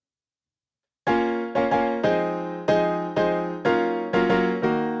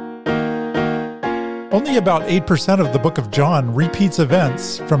Only about 8% of the book of John repeats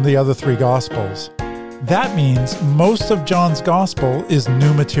events from the other three Gospels. That means most of John's Gospel is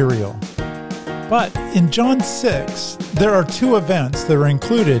new material. But in John 6, there are two events that are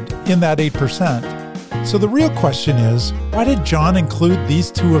included in that 8%. So the real question is, why did John include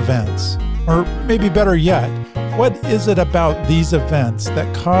these two events? Or maybe better yet, what is it about these events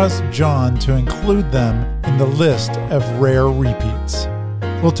that caused John to include them in the list of rare repeats?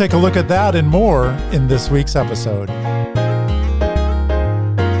 We'll take a look at that and more in this week's episode.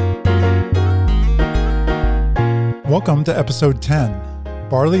 Welcome to episode 10,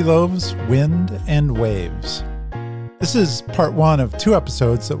 Barley Loaves, Wind, and Waves. This is part one of two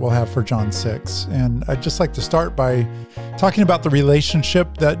episodes that we'll have for John 6, and I'd just like to start by talking about the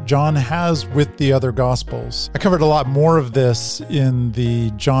relationship that John has with the other Gospels. I covered a lot more of this in the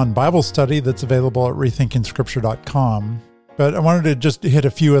John Bible study that's available at rethinkingscripture.com, but I wanted to just hit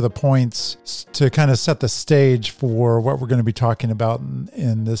a few of the points to kind of set the stage for what we're going to be talking about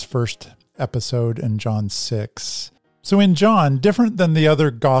in this first episode in John 6. So in John, different than the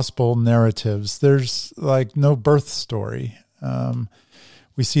other gospel narratives, there's like no birth story.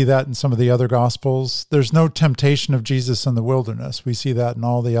 We see that in some of the other gospels. There's no temptation of Jesus in the wilderness. We see that in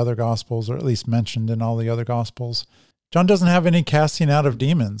all the other gospels, or at least mentioned in all the other gospels. John doesn't have any casting out of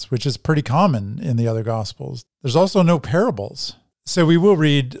demons, which is pretty common in the other gospels. There's also no parables. So we will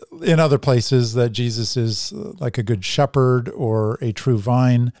read in other places that Jesus is like a good shepherd or a true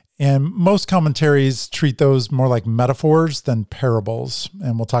vine. And most commentaries treat those more like metaphors than parables.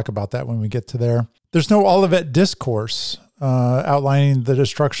 And we'll talk about that when we get to there. There's no Olivet discourse outlining the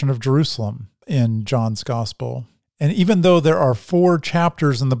destruction of Jerusalem in John's gospel. And even though there are 4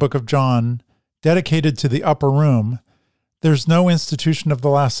 chapters in the book of John dedicated to the upper room, there's no institution of the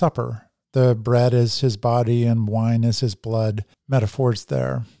Last Supper. The bread is his body and wine is his blood. Metaphors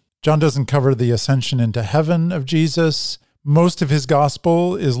there. John doesn't cover the ascension into heaven of Jesus. Most of his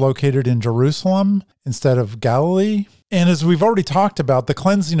gospel is located in Jerusalem instead of Galilee. And as we've already talked about, the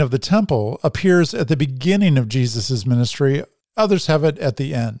cleansing of the temple appears at the beginning of Jesus' ministry. Others have it at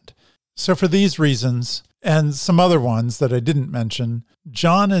the end. So for these reasons, and some other ones that I didn't mention,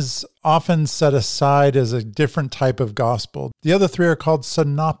 John is often set aside as a different type of gospel. The other 3 are called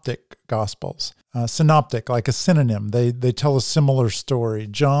synoptic gospels. Synoptic, like a synonym. They tell a similar story.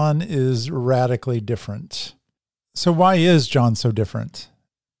 John is radically different. So why is John so different?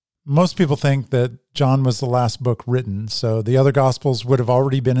 Most people think that John was the last book written, so the other Gospels would have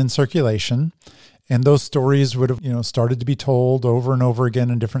already been in circulation, and those stories would have, started to be told over and over again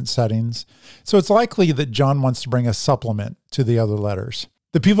in different settings. So it's likely that John wants to bring a supplement to the other letters.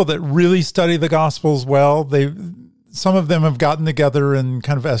 The people that really study the Gospels well, some of them have gotten together and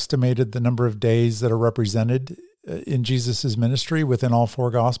kind of estimated the number of days that are represented in Jesus' ministry within all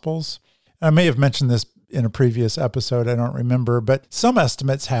 4 Gospels. I may have mentioned this in a previous episode, I don't remember, but some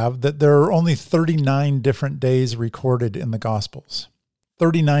estimates have that there are only 39 different days recorded in the Gospels.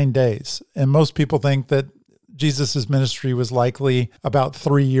 39 days. And most people think that Jesus' ministry was likely about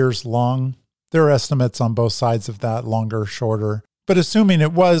 3 years long. There are estimates on both sides of that, longer, shorter. But assuming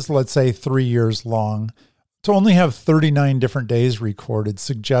it was, let's say, 3 years long, to only have 39 different days recorded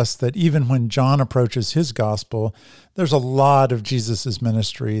suggests that even when John approaches his gospel, there's a lot of Jesus'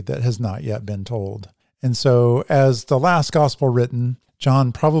 ministry that has not yet been told. And so as the last gospel written,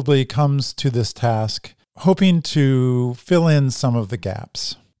 John probably comes to this task hoping to fill in some of the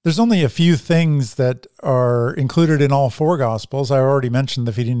gaps. There's only a few things that are included in all 4 Gospels. I already mentioned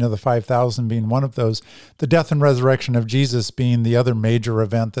the feeding of the 5,000 being one of those, the death and resurrection of Jesus being the other major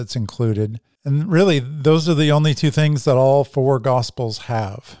event that's included. And really, those are the only 2 things that all 4 Gospels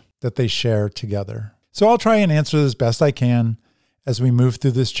have that they share together. So I'll try and answer as best I can as we move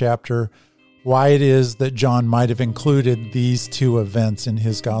through this chapter why it is that John might have included these 2 events in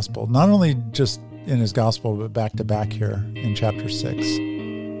his Gospel, not only just in his Gospel, but back to back here in chapter 6.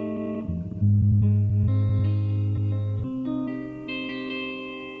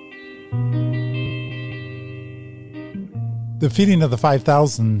 The feeding of the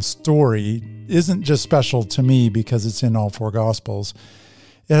 5,000 story isn't just special to me because it's in all 4 Gospels.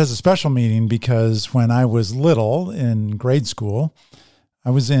 It has a special meaning because when I was little in grade school, I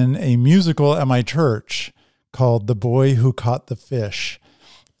was in a musical at my church called The Boy Who Caught the Fish.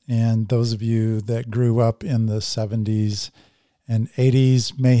 And those of you that grew up in the 70s and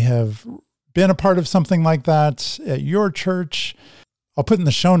 80s may have been a part of something like that at your church. I'll put in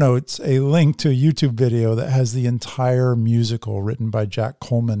the show notes a link to a YouTube video that has the entire musical written by Jack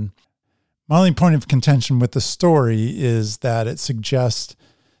Coleman. My only point of contention with the story is that it suggests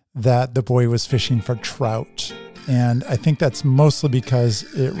that the boy was fishing for trout. And I think that's mostly because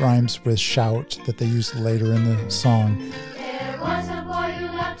it rhymes with shout that they use later in the song. There was a boy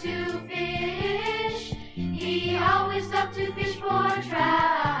who loved to fish. He always loved to fish for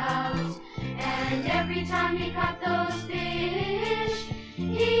trout. And every time he caught those fish,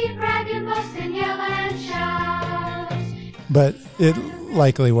 he'd brag and boast and yell and shout. But it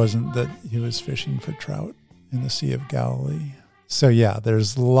likely wasn't that he was fishing for trout in the Sea of Galilee. So yeah,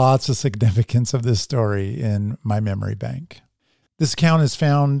 there's lots of significance of this story in my memory bank. This account is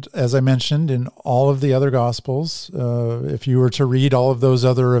found, as I mentioned, in all of the other Gospels. If you were to read all of those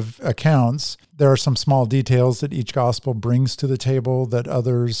other accounts, there are some small details that each Gospel brings to the table that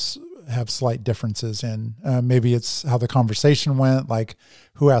others have slight differences in. Maybe it's how the conversation went, like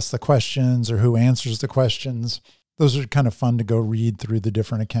who asked the questions or who answers the questions. Those are kind of fun to go read through the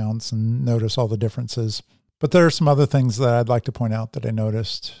different accounts and notice all the differences. But there are some other things that I'd like to point out that I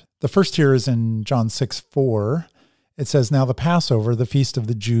noticed. The first here is in John 6:4. It says, "Now the Passover, the feast of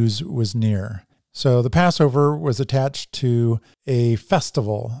the Jews, was near." So the Passover was attached to a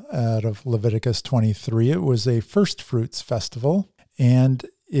festival out of Leviticus 23. It was a first fruits festival, and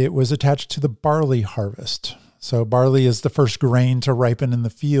it was attached to the barley harvest. So barley is the first grain to ripen in the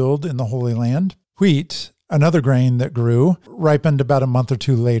field in the Holy Land. Wheat, another grain that grew, ripened about a month or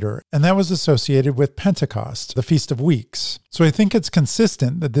two later, and that was associated with Pentecost, the Feast of Weeks. So I think it's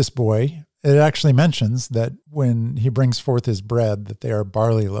consistent that this boy, it actually mentions that when he brings forth his bread, that they are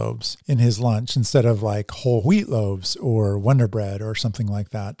barley loaves in his lunch instead of like whole wheat loaves or Wonder Bread or something like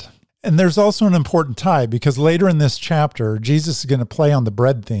that. And there's also an important tie because later in this chapter, Jesus is going to play on the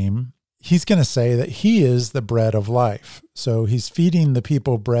bread theme. He's going to say that he is the bread of life. So he's feeding the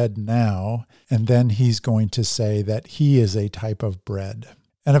people bread now, and then he's going to say that he is a type of bread.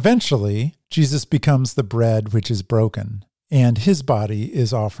 And eventually, Jesus becomes the bread which is broken, and his body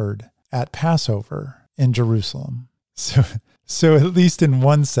is offered at Passover in Jerusalem. So at least in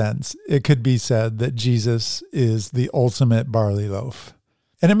one sense, it could be said that Jesus is the ultimate barley loaf.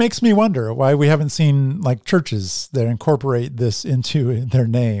 And it makes me wonder why we haven't seen like churches that incorporate this into their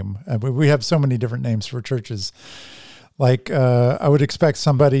name. We have so many different names for churches. Like I would expect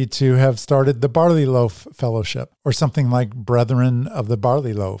somebody to have started the Barley Loaf Fellowship or something like Brethren of the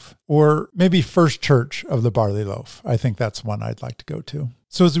Barley Loaf, or maybe First Church of the Barley Loaf. I think that's one I'd like to go to.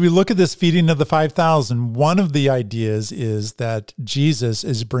 So as we look at this feeding of the 5,000, one of the ideas is that Jesus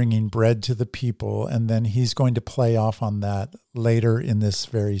is bringing bread to the people, and then he's going to play off on that later in this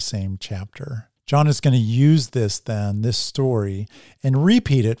very same chapter. John is going to use this story, and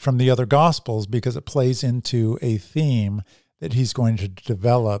repeat it from the other Gospels because it plays into a theme that he's going to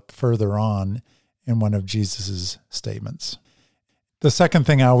develop further on in one of Jesus's statements. The second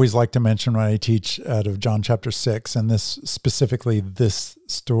thing I always like to mention when I teach out of John chapter 6, and this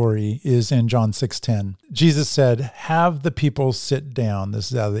story is in John 6:10. Jesus said, "Have the people sit down."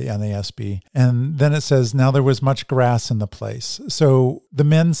 This is out of the NASB. And then it says, "Now there was much grass in the place." So the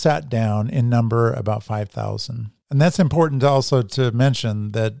men sat down in number about 5,000. And that's important also to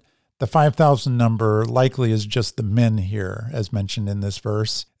mention that the 5,000 number likely is just the men here, as mentioned in this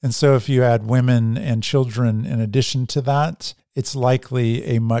verse. And so if you add women and children in addition to that, it's likely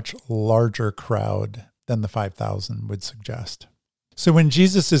a much larger crowd than the 5,000 would suggest. So when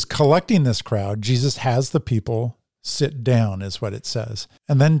Jesus is collecting this crowd, Jesus has the people sit down, is what it says.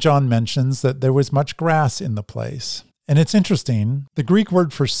 And then John mentions that there was much grass in the place. And it's interesting, the Greek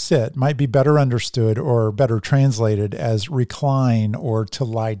word for sit might be better understood or better translated as recline or to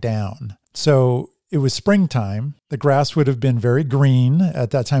lie down. So it was springtime. The grass would have been very green at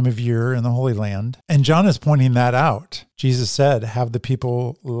that time of year in the Holy Land. And John is pointing that out. Jesus said, "Have the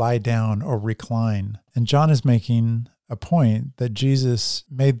people lie down or recline." And John is making a point that Jesus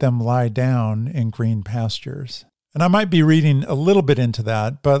made them lie down in green pastures. And I might be reading a little bit into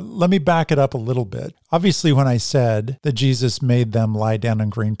that, but let me back it up a little bit. Obviously, when I said that Jesus made them lie down in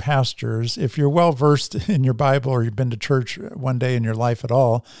green pastures, if you're well versed in your Bible or you've been to church one day in your life at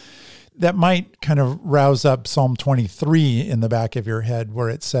all, that might kind of rouse up Psalm 23 in the back of your head where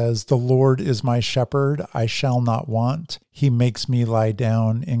it says, "The Lord is my shepherd, I shall not want. He makes me lie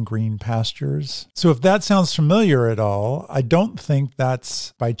down in green pastures." So if that sounds familiar at all, I don't think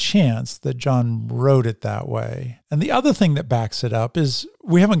that's by chance that John wrote it that way. And the other thing that backs it up is,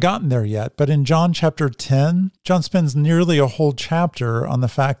 we haven't gotten there yet, but in John chapter 10, John spends nearly a whole chapter on the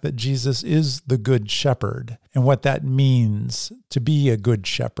fact that Jesus is the good shepherd and what that means to be a good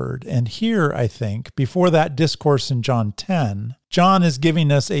shepherd. And here, I think, before that discourse in John 10, John is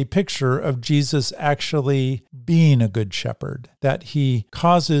giving us a picture of Jesus actually being a good shepherd, that he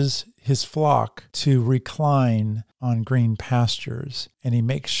causes his flock to recline on green pastures, and he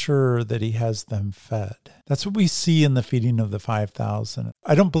makes sure that he has them fed. That's what we see in the feeding of the 5,000.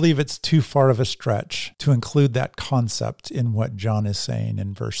 I don't believe it's too far of a stretch to include that concept in what John is saying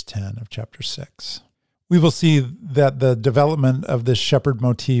in verse 10 of chapter 6. We will see that the development of this shepherd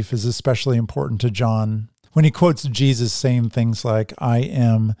motif is especially important to John when he quotes Jesus saying things like, "I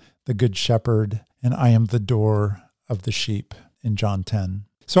am the good shepherd, and I am the door of the sheep," in John 10.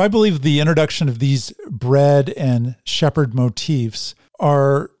 So I believe the introduction of these bread and shepherd motifs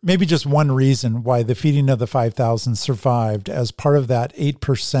are maybe just one reason why the feeding of the 5,000 survived as part of that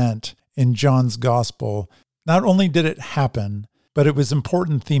 8% in John's gospel. Not only did it happen, but it was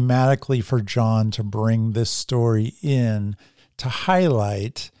important thematically for John to bring this story in to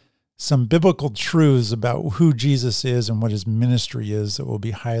highlight some biblical truths about who Jesus is and what his ministry is that will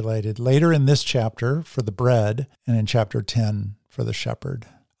be highlighted later in this chapter for the bread and in chapter 10 for the shepherd.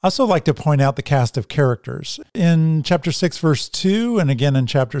 I also like to point out the cast of characters. In chapter 6, verse 2, and again in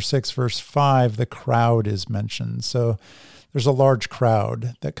chapter 6, verse 5, the crowd is mentioned. So there's a large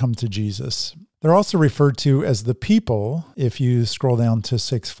crowd that come to Jesus. They're also referred to as the people if you scroll down to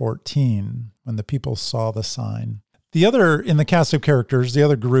 6:14, when the people saw the sign. The other, in the cast of characters, the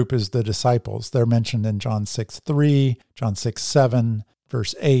other group is the disciples. They're mentioned in John 6:3, John 6:7,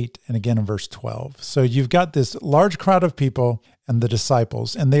 verse 8, and again in verse 12. So you've got this large crowd of people and the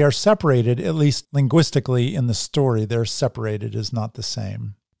disciples, and they are separated, at least linguistically in the story. They're separated is not the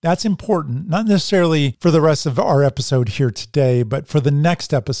same. That's important, not necessarily for the rest of our episode here today, but for the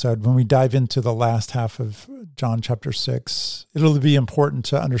next episode, when we dive into the last half of John chapter 6, it'll be important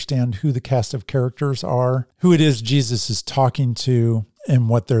to understand who the cast of characters are, who it is Jesus is talking to, and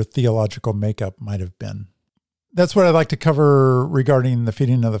what their theological makeup might have been. That's what I'd like to cover regarding the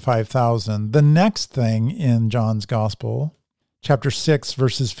feeding of the 5,000. The next thing in John's gospel, chapter 6,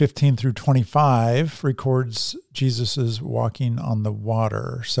 verses 15 through 25, records Jesus' walking on the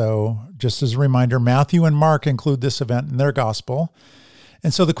water. So just as a reminder, Matthew and Mark include this event in their gospel.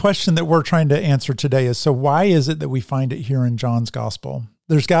 And so the question that we're trying to answer today is, so why is it that we find it here in John's gospel?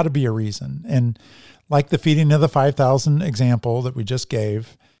 There's got to be a reason. And like the feeding of the 5,000 example that we just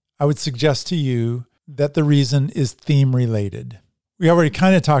gave, I would suggest to you that the reason is theme related. We already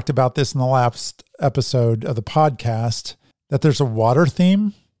kind of talked about this in the last episode of the podcast, that there's a water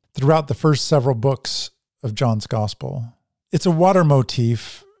theme throughout the first several books of John's gospel. It's a water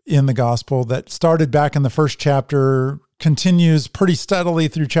motif in the gospel that started back in the first chapter, continues pretty steadily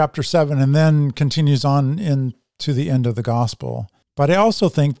through chapter 7, and then continues on into the end of the gospel. But I also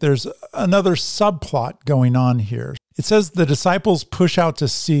think there's another subplot going on here. It says the disciples push out to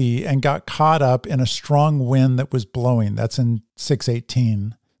sea and got caught up in a strong wind that was blowing. That's in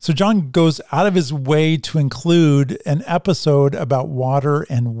 6:18. So John goes out of his way to include an episode about water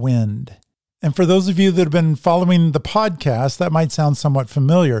and wind. And for those of you that have been following the podcast, that might sound somewhat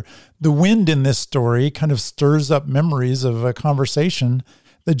familiar. The wind in this story kind of stirs up memories of a conversation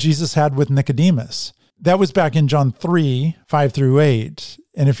that Jesus had with Nicodemus. That was back in John 3, 5 through 8.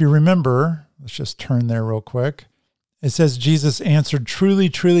 And if you remember, let's just turn there real quick. It says, Jesus answered, "Truly,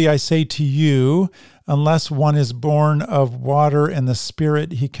 truly, I say to you, unless one is born of water and the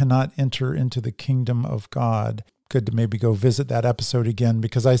Spirit, he cannot enter into the kingdom of God." Good to maybe go visit that episode again,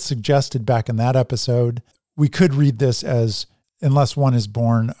 because I suggested back in that episode, we could read this as, unless one is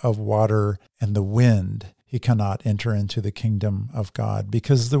born of water and the wind, he cannot enter into the kingdom of God,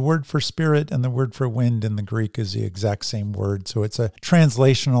 because the word for spirit and the word for wind in the Greek is the exact same word. So it's a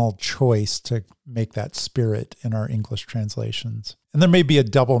translational choice to make that spirit in our English translations. And there may be a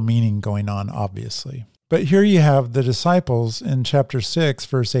double meaning going on, obviously. But here you have the disciples in chapter 6,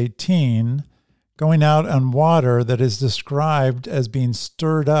 verse 18, going out on water that is described as being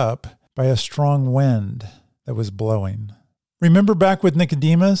stirred up by a strong wind that was blowing. Remember back with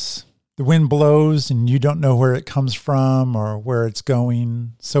Nicodemus? The wind blows and you don't know where it comes from or where it's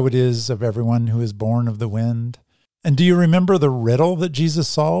going. So it is of everyone who is born of the wind. And do you remember the riddle that Jesus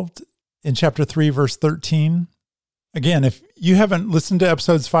solved in chapter 3, verse 13? Again, if you haven't listened to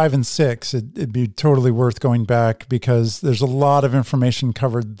episodes 5 and 6, it'd be totally worth going back, because there's a lot of information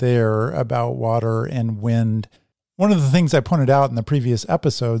covered there about water and wind. One of the things I pointed out in the previous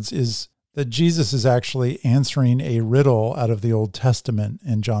episodes is that Jesus is actually answering a riddle out of the Old Testament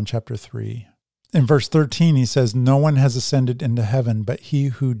in John chapter 3. In verse 13, he says, "No one has ascended into heaven but he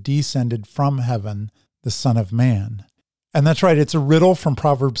who descended from heaven, the Son of Man." And that's right, it's a riddle from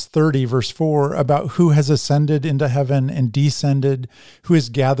Proverbs 30, verse 4, about who has ascended into heaven and descended, who has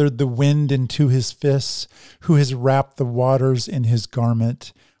gathered the wind into his fists, who has wrapped the waters in his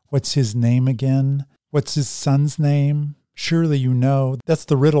garment. What's his name again? What's his son's name? Surely you know. That's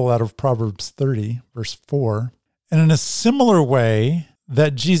the riddle out of Proverbs 30, verse 4. And in a similar way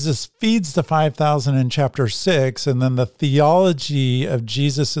that Jesus feeds the 5,000 in chapter 6, and then the theology of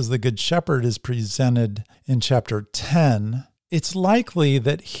Jesus as the Good Shepherd is presented in chapter 10, it's likely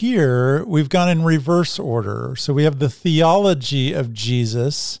that here we've gone in reverse order. So we have the theology of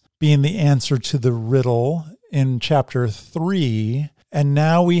Jesus being the answer to the riddle in chapter 3, and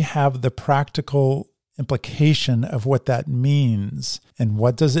now we have the practical implication of what that means. And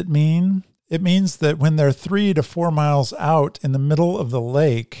what does it mean? It means that when they're 3 to 4 miles out in the middle of the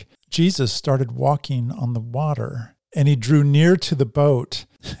lake, Jesus started walking on the water, and he drew near to the boat,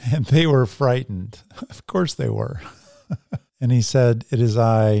 and they were frightened. Of course they were. And he said, "It is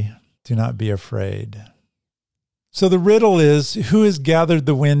I, do not be afraid." So the riddle is, who has gathered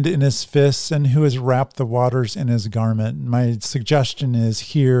the wind in his fists and who has wrapped the waters in his garment? My suggestion is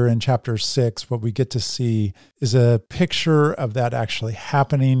here in chapter 6, what we get to see is a picture of that actually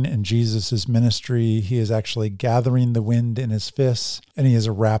happening in Jesus' ministry. He is actually gathering the wind in his fists and he is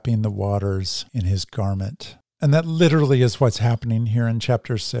wrapping the waters in his garment. And that literally is what's happening here in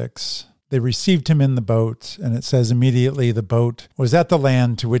chapter 6. They received him in the boat, and it says immediately the boat was at the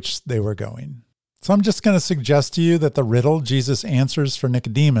land to which they were going. So I'm just going to suggest to you that the riddle Jesus answers for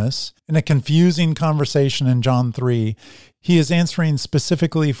Nicodemus in a confusing conversation in John 3, he is answering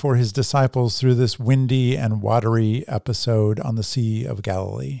specifically for his disciples through this windy and watery episode on the Sea of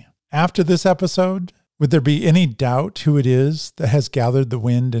Galilee. After this episode, would there be any doubt who it is that has gathered the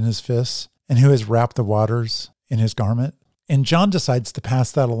wind in his fists and who has wrapped the waters in his garment? And John decides to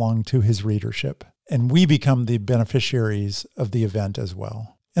pass that along to his readership, and we become the beneficiaries of the event as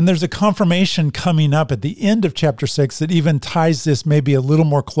well. And there's a confirmation coming up at the end of chapter 6 that even ties this maybe a little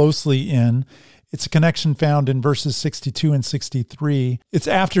more closely in. It's a connection found in verses 62 and 63. It's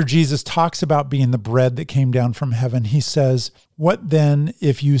after Jesus talks about being the bread that came down from heaven. He says, "What then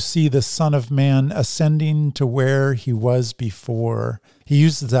if you see the Son of Man ascending to where he was before?" He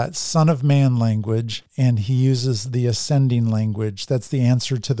uses that Son of Man language, and he uses the ascending language. That's the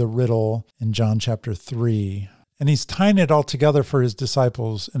answer to the riddle in John chapter 3. And he's tying it all together for his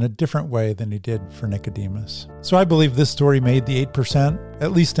disciples in a different way than he did for Nicodemus. So I believe this story made the 8%,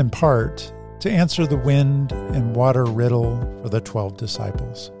 at least in part, to answer the wind and water riddle for the 12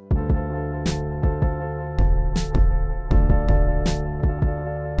 disciples.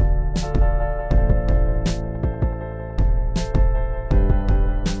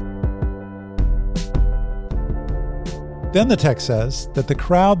 Then the text says that the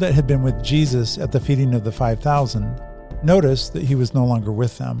crowd that had been with Jesus at the feeding of the 5,000 noticed that he was no longer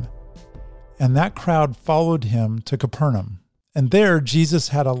with them. And that crowd followed him to Capernaum. And there Jesus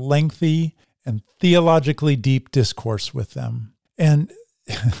had a lengthy and theologically deep discourse with them. And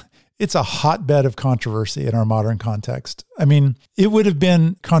it's a hotbed of controversy in our modern context. I mean, it would have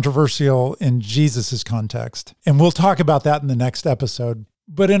been controversial in Jesus's context. And we'll talk about that in the next episode.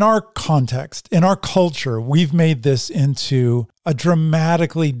 But in our context, in our culture, we've made this into a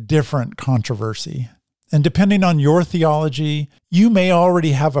dramatically different controversy. And depending on your theology, you may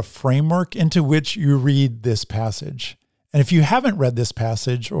already have a framework into which you read this passage. And if you haven't read this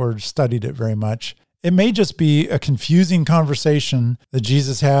passage or studied it very much, it may just be a confusing conversation that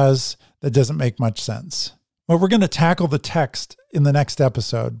Jesus has that doesn't make much sense. Well, we're going to tackle the text in the next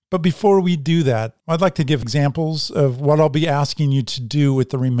episode. But before we do that, I'd like to give examples of what I'll be asking you to do with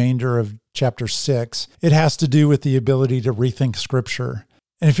the remainder of chapter 6. It has to do with the ability to rethink Scripture.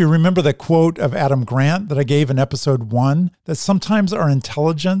 And if you remember the quote of Adam Grant that I gave in episode 1, that sometimes our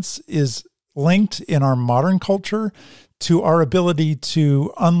intelligence is linked in our modern culture to our ability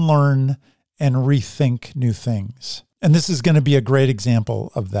to unlearn and rethink new things. And this is going to be a great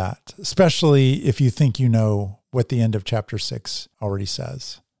example of that, especially if you think you know what the end of chapter 6 already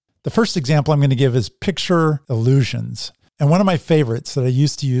says. The first example I'm going to give is picture illusions. And one of my favorites that I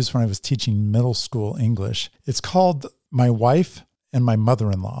used to use when I was teaching middle school English, it's called My Wife and My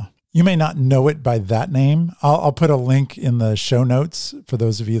Mother-in-Law. You may not know it by that name. I'll put a link in the show notes for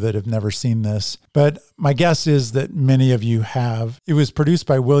those of you that have never seen this. But my guess is that many of you have. It was produced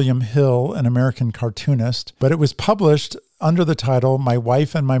by William Hill, an American cartoonist, but it was published under the title My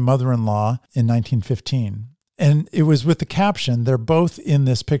Wife and My Mother-in-Law in 1915. And it was with the caption, "They're both in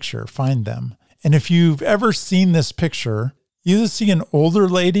this picture, find them." And if you've ever seen this picture, you either see an older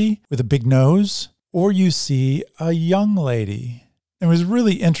lady with a big nose, or you see a young lady. It was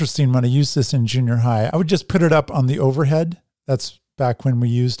really interesting when I used this in junior high. I would just put it up on the overhead. That's back when we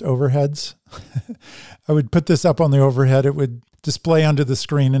used overheads. I would put this up on the overhead. It would display under the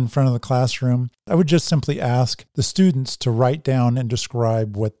screen in front of the classroom. I would just simply ask the students to write down and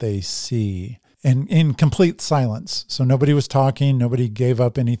describe what they see. and in complete silence. So nobody was talking, nobody gave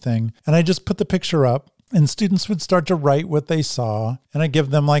up anything. And I just put the picture up, and students would start to write what they saw. And I give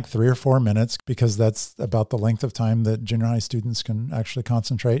them like 3 or 4 minutes because that's about the length of time that junior high students can actually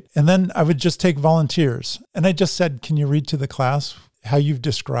concentrate. And then I would just take volunteers. And I just said, can you read to the class how you've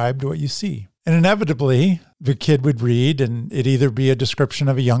described what you see? And inevitably, the kid would read, and it'd either be a description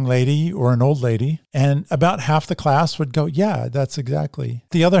of a young lady or an old lady. And about half the class would go, yeah, that's exactly.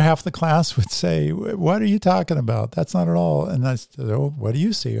 The other half of the class would say, what are you talking about? That's not at all. And I said, oh, what do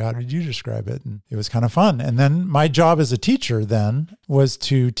you see? How did you describe it? And it was kind of fun. And then my job as a teacher then was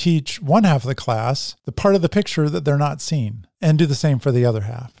to teach one half of the class the part of the picture that they're not seeing, and do the same for the other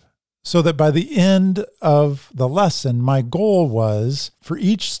half. So that by the end of the lesson, my goal was for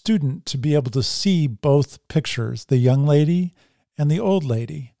each student to be able to see both pictures, the young lady and the old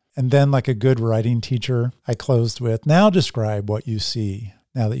lady. And then, like a good writing teacher, I closed with, now describe what you see,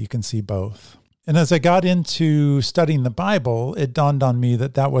 now that you can see both. And as I got into studying the Bible, it dawned on me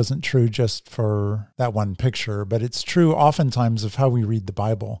that that wasn't true just for that one picture, but it's true oftentimes of how we read the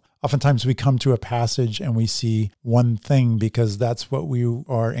Bible. Oftentimes we come to a passage and we see one thing because that's what we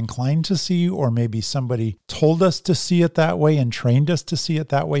are inclined to see, or maybe somebody told us to see it that way and trained us to see it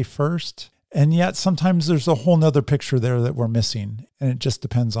that way first. And yet sometimes there's a whole nother picture there that we're missing, and it just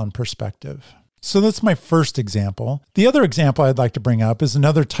depends on perspective. So that's my first example. The other example I'd like to bring up is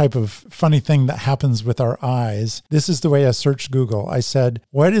another type of funny thing that happens with our eyes. This is the way I searched Google. I said,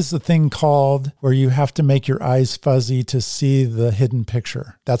 what is the thing called where you have to make your eyes fuzzy to see the hidden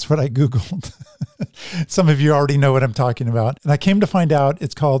picture? That's what I Googled. Some of you already know what I'm talking about. And I came to find out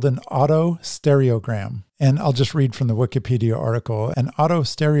it's called an autostereogram. And I'll just read from the Wikipedia article. An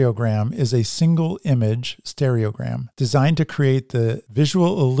autostereogram is a single image stereogram designed to create the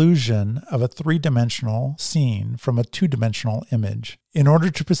visual illusion of a three-dimensional scene from a two-dimensional image. In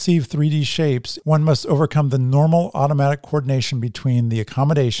order to perceive 3D shapes, one must overcome the normal automatic coordination between the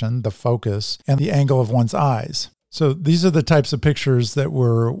accommodation, the focus, and the angle of one's eyes. So these are the types of pictures that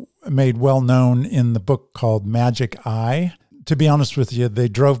were made well known in the book called Magic Eye. To be honest with you, they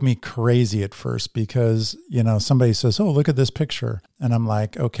drove me crazy at first because, somebody says, oh, look at this picture. And I'm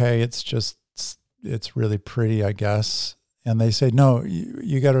like, okay, it's really pretty, I guess. And they say, no,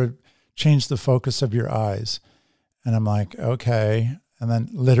 you got to change the focus of your eyes. And I'm like, okay. And then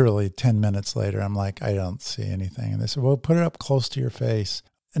literally 10 minutes later, I'm like, I don't see anything. And they said, well, put it up close to your face.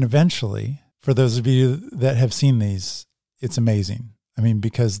 And eventually, for those of you that have seen these, it's amazing. I mean,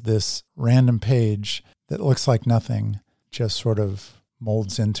 because this random page that looks like nothing just sort of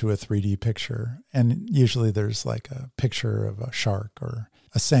molds into a 3D picture. And usually there's like a picture of a shark or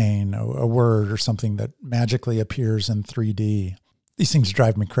a saying, a word or something that magically appears in 3D. These things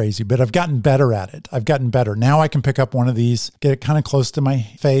drive me crazy, but I've gotten better at it. I've gotten better. Now I can pick up one of these, get it kind of close to my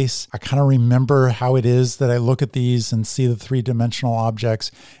face. I kind of remember how it is that I look at these and see the three-dimensional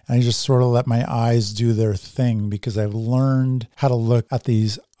objects, and I just sort of let my eyes do their thing because I've learned how to look at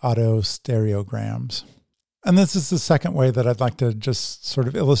these autostereograms. And this is the second way that I'd like to just sort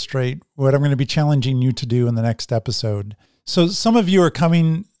of illustrate what I'm going to be challenging you to do in the next episode. So some of you are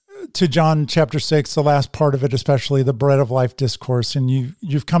coming to John chapter 6, the last part of it, especially the bread of life discourse, and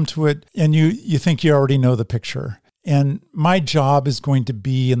you've come to it and you think you already know the picture. And my job is going to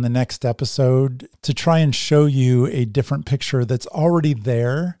be in the next episode to try and show you a different picture that's already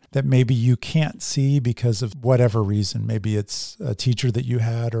there that maybe you can't see because of whatever reason. Maybe it's a teacher that you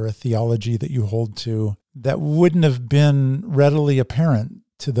had or a theology that you hold to that wouldn't have been readily apparent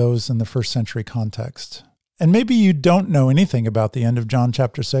to those in the first century context. And maybe you don't know anything about the end of John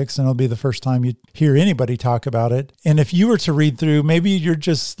chapter 6, and it'll be the first time you hear anybody talk about it. And if you were to read through, maybe you're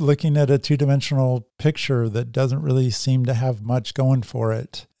just looking at a two-dimensional picture that doesn't really seem to have much going for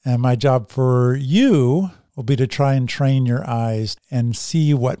it. And my job for you will be to try and train your eyes and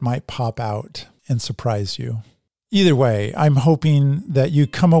see what might pop out and surprise you. Either way, I'm hoping that you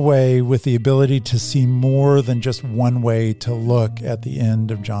come away with the ability to see more than just one way to look at the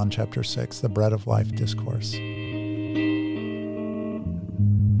end of John chapter 6, the bread of life discourse.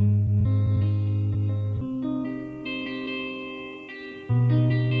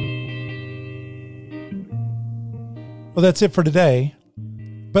 Well, that's it for today.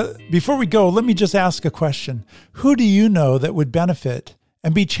 But before we go, let me just ask a question. Who do you know that would benefit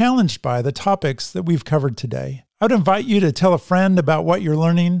and be challenged by the topics that we've covered today? I would invite you to tell a friend about what you're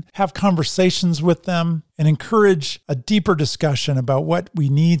learning, have conversations with them, and encourage a deeper discussion about what we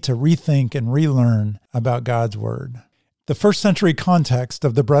need to rethink and relearn about God's Word. The first century context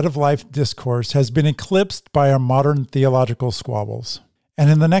of the Bread of Life discourse has been eclipsed by our modern theological squabbles. And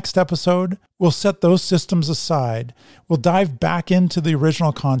in the next episode, we'll set those systems aside. We'll dive back into the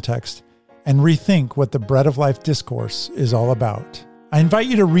original context and rethink what the Bread of Life discourse is all about. I invite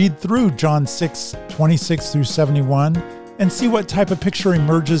you to read through John 6:26 through 71 and see what type of picture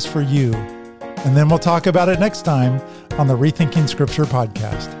emerges for you. And then we'll talk about it next time on the Rethinking Scripture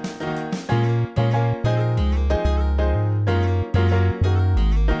podcast.